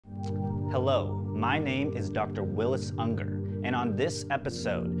Hello, my name is Dr. Willis Unger, and on this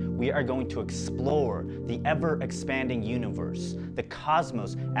episode, we are going to explore the ever-expanding universe, the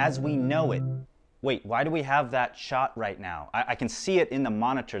cosmos as we know it. Wait, why do we have that shot right now? I can see it in the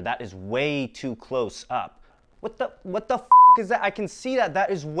monitor. That is way too close up. What the f is that? I can see that.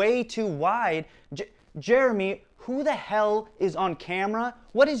 That is way too wide. Jeremy, who the hell is on camera?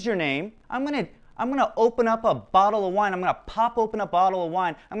 What is your name? I'm gonna open up a bottle of wine. I'm gonna pop open a bottle of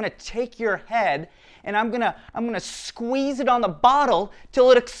wine. I'm gonna take your head and I'm gonna squeeze it on the bottle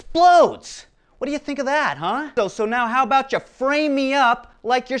till it explodes. What do you think of that, huh? So now how about you frame me up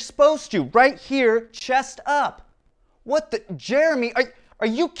like you're supposed to, right here, chest up. What the, Jeremy, are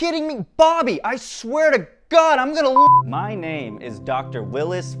you kidding me? Bobby, I swear to God, I'm gonna My name is Dr.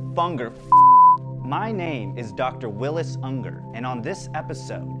 Willis Unger. My name is Dr. Willis Unger, and on this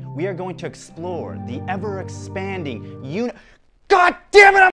episode, we are going to explore the ever-expanding God damn it!